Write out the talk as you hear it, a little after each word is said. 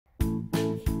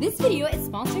This video is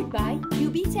sponsored by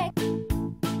UB Tech.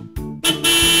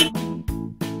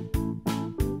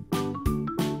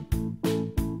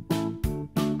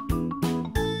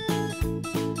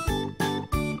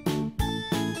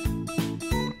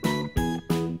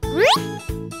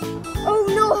 Oh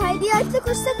no, Heidi, I think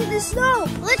we're stuck in the snow.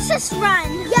 Let's just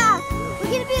run. Yeah,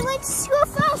 we're gonna be late to school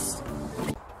fast.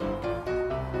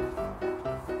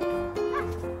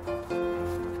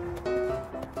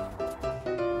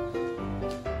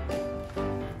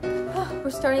 We're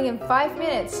starting in 5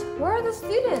 minutes. Where are the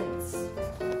students?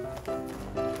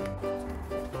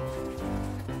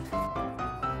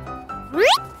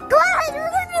 Come on, Heidi, we're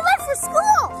gonna be late for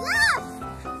school. Yeah.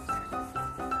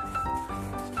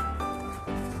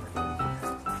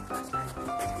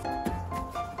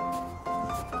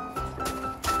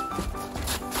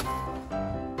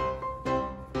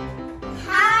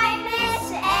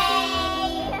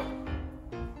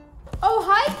 Oh,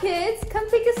 hi kids. Come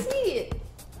take a seat.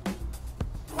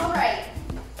 All right.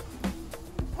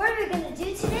 What are we gonna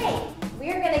do today? We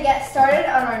are going to get started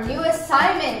on our new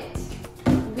assignment.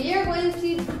 We are going to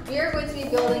be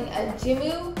building a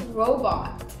Jimu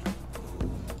robot.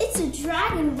 It's a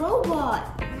dragon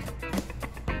robot.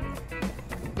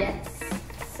 Yes.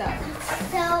 So,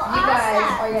 So you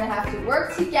guys are going to have to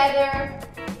work together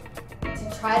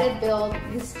to try to build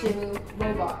this Jimu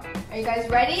robot. Are you guys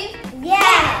ready?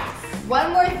 Yes.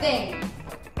 One more thing.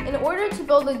 In order to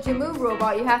build a Jimu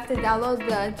robot, you have to download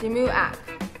the Jimu app.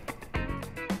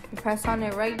 You press on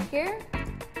it right here.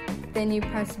 Then you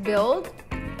press build.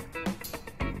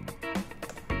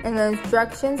 And the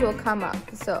instructions will come up.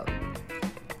 So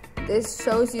this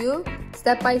shows you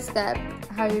step by step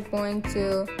how you're going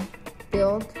to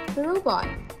build the robot.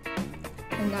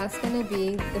 And that's going to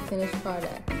be the finished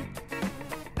product.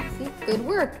 See, good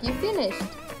work, you finished.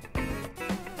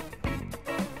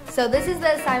 So this is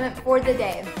the assignment for the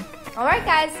day. All right,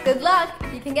 guys, good luck.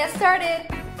 You can get started.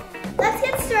 Let's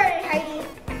get started, Heidi.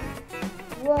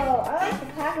 Whoa, I like the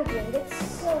packaging. It's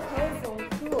so colorful and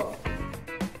cool.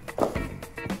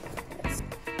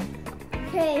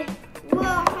 Okay.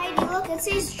 Whoa, Heidi, look, it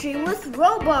says Dream with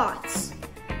Robots.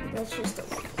 Let's just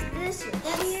open this.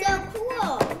 That's so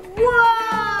cool.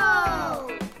 Whoa!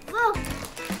 Look.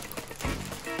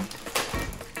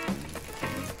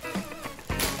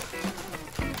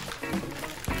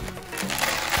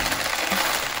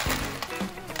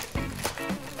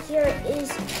 Here is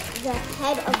the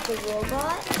head of the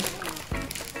robot.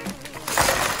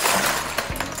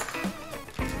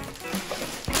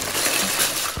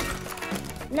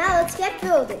 Now let's get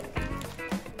building.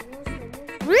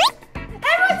 And we're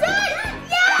done!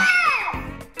 Yeah!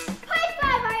 High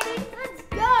five, Heidi! Let's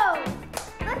go!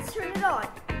 Let's turn it on.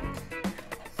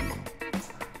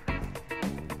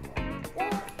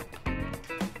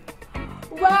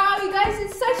 Wow, you guys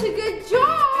did such a good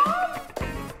job.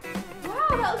 Wow,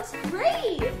 that looks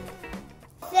great.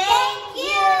 Thank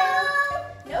you!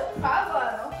 No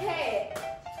problem. Okay,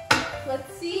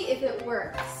 let's see if it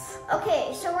works.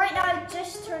 Okay, so right now I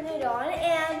just turned it on,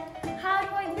 and how do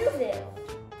I move it?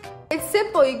 It's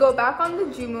simple. You go back on the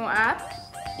Jimu app,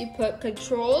 you put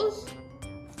controls,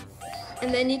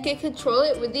 and then you can control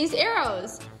it with these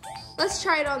arrows. Let's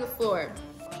try it on the floor.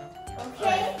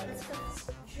 Okay, let's put this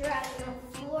dragon on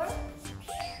the floor.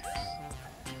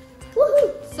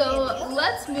 Woohoo! So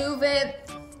let's move it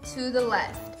to the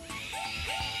left.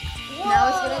 Whoa. Now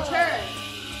it's gonna turn.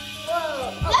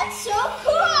 Whoa, that's so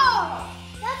cool!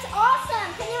 That's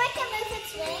awesome! Can you make it move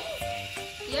its wings?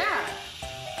 Yeah.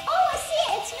 Oh, I see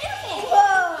it! It's moving!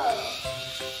 Whoa!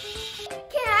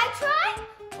 Can I try?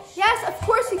 Yes, of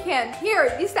course you can. Here,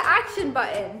 use the action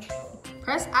button.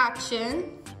 Press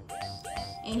action.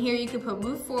 And here you can put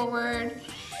move forward.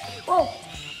 Whoa!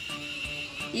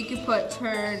 You can put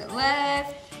turn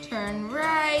left, turn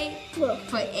right, Whoa.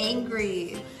 put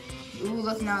angry. Ooh,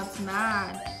 look, now it's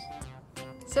mad.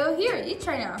 So here, you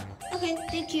try now. Okay,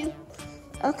 thank you.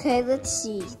 Okay, let's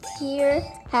see. Here,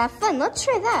 have fun. Let's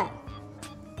try that.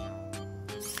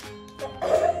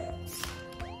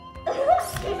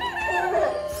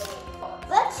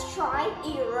 Let's try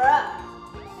erupt.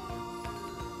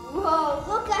 Whoa,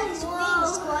 look at his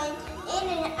wings going in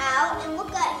and out, and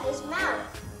look at his mouth.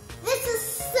 This is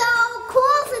so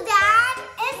cool, Zidane,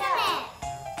 isn't it?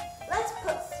 Let's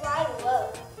put fly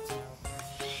low.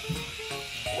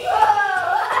 Whoa!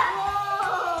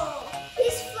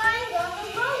 He's flying on the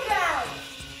low ground.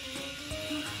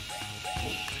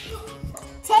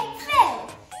 Take fill.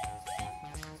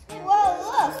 Whoa,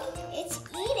 look. It's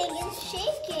eating and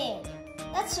shaking.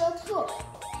 That's so cool.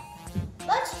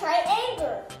 Let's try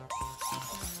anger.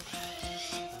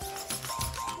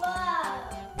 Wow.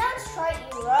 Now let's try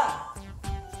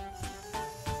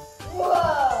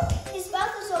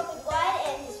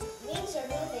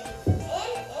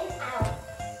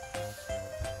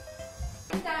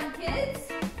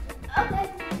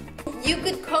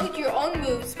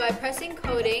by pressing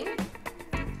coding.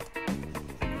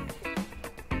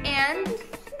 And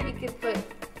you could put,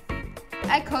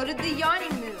 I coded the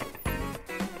yawning move.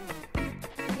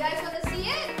 You guys want to see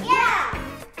it? Yeah.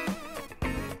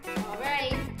 All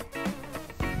right.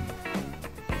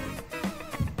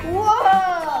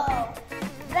 Whoa.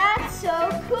 That's so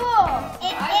cool.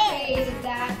 I created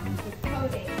that with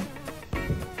coding.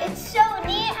 It's so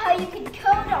neat how you can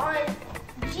code on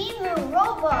Gmu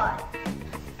robot.